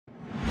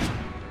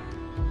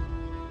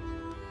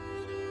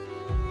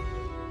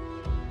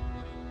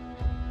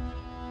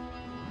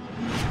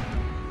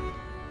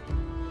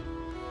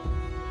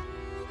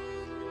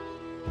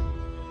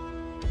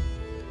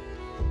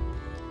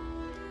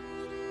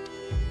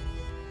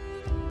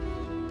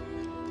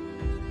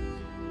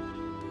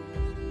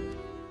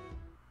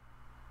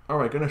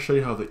alright, going to show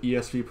you how the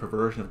ESV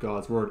perversion of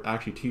God's word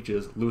actually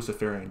teaches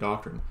Luciferian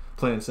doctrine.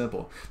 Plain and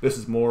simple. This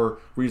is more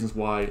reasons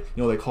why,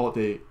 they call it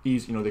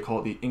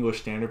the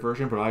English Standard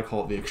Version, but I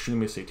call it the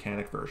extremely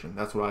satanic version.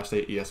 That's what I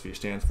say ESV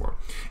stands for.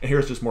 And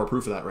here's just more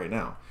proof of that right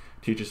now.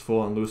 Teaches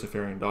full on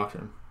Luciferian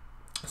doctrine.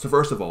 So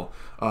first of all,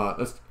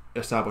 let's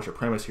establish a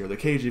premise here. The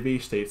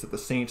KJV states that the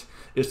saint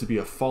is to be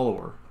a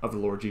follower of the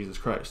Lord Jesus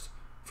Christ.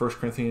 1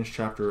 Corinthians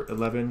chapter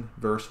 11,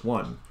 verse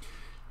 1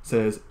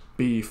 says,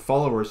 "Be ye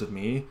followers of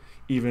me,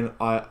 even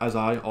as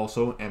I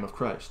also am of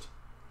Christ."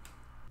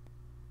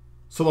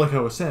 So like I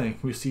was saying,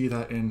 we see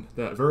that in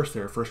that verse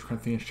there, 1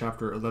 Corinthians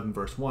chapter 11,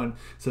 verse 1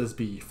 says,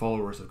 "Be ye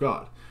followers of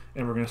God."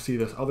 And we're going to see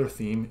this other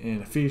theme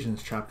in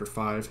Ephesians chapter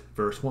 5,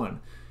 verse 1.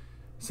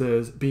 It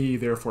says, "Be ye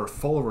therefore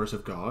followers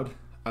of God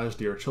as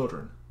dear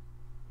children."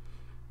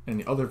 And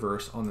the other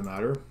verse on the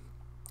matter,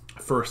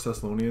 1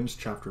 Thessalonians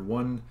chapter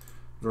 1,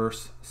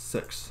 verse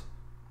 6.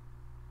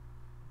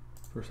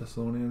 1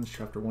 Thessalonians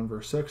chapter 1,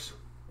 verse 6.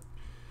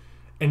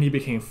 "And ye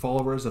became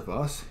followers of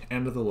us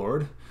and of the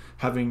Lord,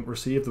 having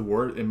received the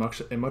word in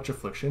much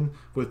affliction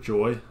with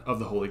joy of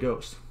the Holy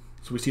Ghost."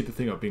 So we see the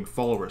thing of being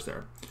followers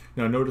there.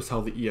 Now notice how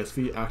the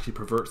ESV actually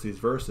perverts these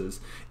verses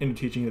into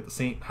teaching that the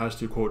saint has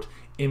to, quote,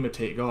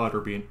 imitate God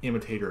or be an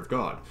imitator of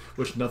God,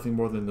 which is nothing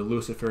more than the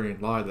Luciferian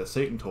lie that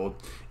Satan told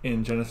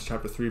in Genesis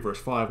chapter 3, verse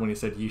 5, when he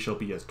said, "Ye shall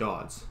be as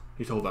gods."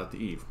 He told that to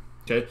Eve.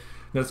 Okay,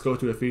 let's go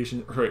to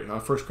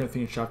 1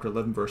 Corinthians chapter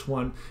 11, verse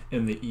 1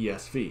 in the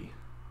ESV.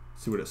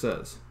 See what it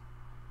says.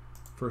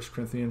 1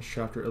 Corinthians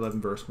chapter 11,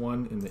 verse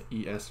 1 in the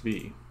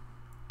ESV.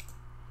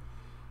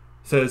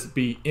 It says,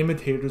 "Be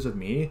imitators of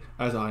me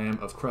as I am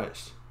of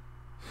Christ."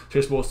 So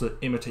you're supposed to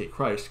imitate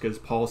Christ, because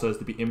Paul says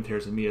to be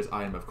imitators of me as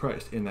I am of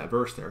Christ in that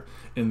verse there.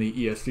 In the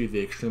ESV,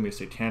 the extremely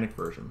satanic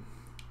version.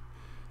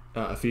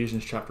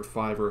 Ephesians chapter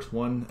 5, verse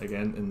 1,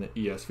 again in the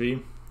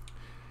ESV.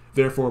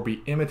 "Therefore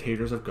be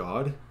imitators of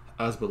God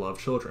as beloved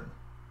children."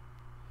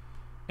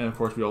 And of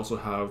course we also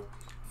have,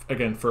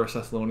 again, 1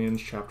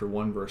 Thessalonians chapter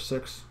 1, verse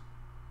 6.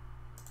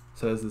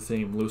 Says the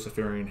same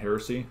Luciferian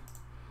heresy.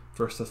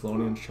 1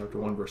 Thessalonians chapter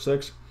 1, verse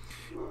 6.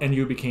 "And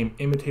you became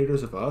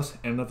imitators of us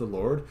and of the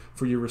Lord,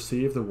 for you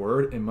received the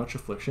word in much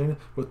affliction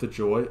with the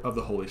joy of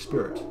the Holy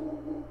Spirit."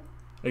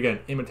 Again,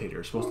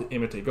 imitators, supposed to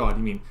imitate God.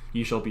 You mean,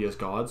 "Ye shall be as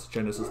gods,"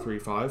 Genesis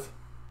 3:5.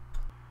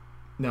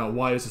 Now,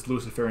 why is this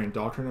Luciferian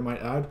doctrine, I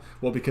might add?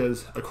 Well,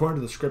 because according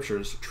to the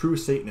scriptures, true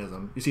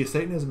Satanism, you see,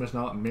 Satanism is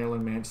not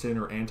Marilyn Manson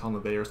or Anton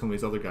LaVey or some of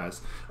these other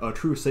guys.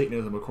 True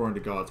Satanism, according to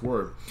God's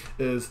word,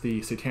 is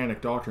the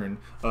satanic doctrine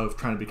of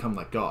trying to become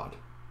like God,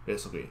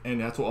 basically. And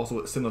that's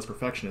what sinless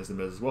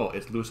perfectionism is as well.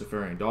 It's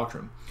Luciferian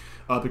doctrine.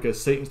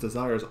 Because Satan's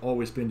desire has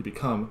always been to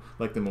become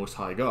like the Most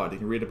High God. You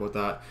can read about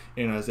that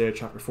in Isaiah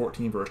chapter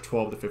 14, verse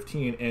 12 to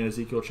 15, and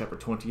Ezekiel chapter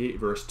 28,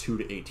 verse 2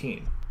 to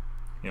 18.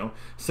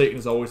 Satan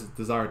has always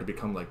desired to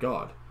become like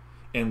God.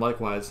 And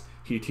likewise,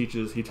 he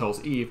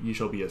tells Eve, "Ye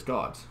shall be as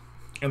gods."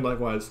 And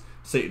likewise,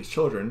 Satan's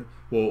children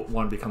will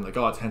want to become like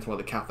gods, hence why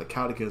the Catholic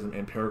Catechism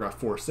in paragraph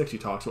 460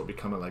 talks about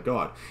becoming like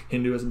God.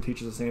 Hinduism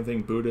teaches the same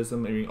thing,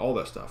 Buddhism, all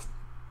that stuff.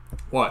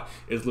 Why?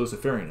 It's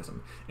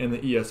Luciferianism. And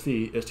the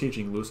ESV is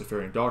teaching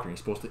Luciferian doctrine. You're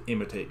supposed to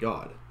imitate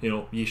God.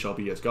 "Ye shall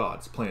be as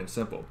gods," plain and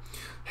simple.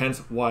 Hence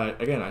why,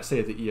 again, I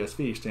say the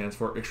ESV stands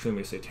for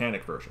extremely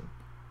satanic version.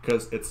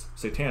 Because it's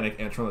satanic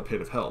and it's from the pit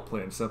of hell,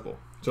 plain and simple.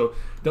 So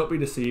don't be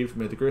deceived.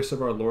 May the grace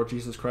of our Lord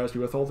Jesus Christ be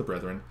with all the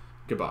brethren.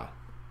 Goodbye.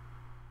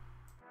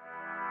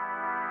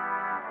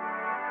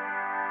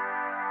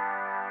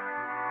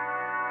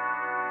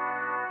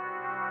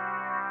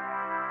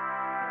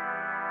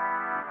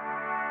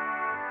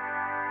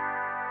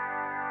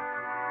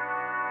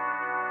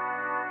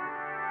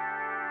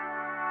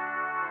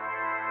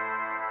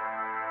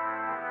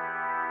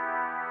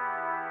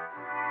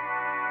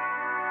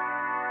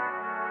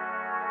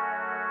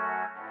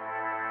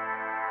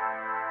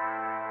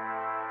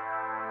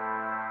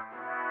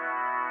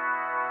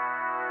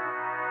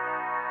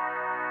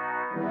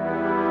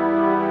 Thank you.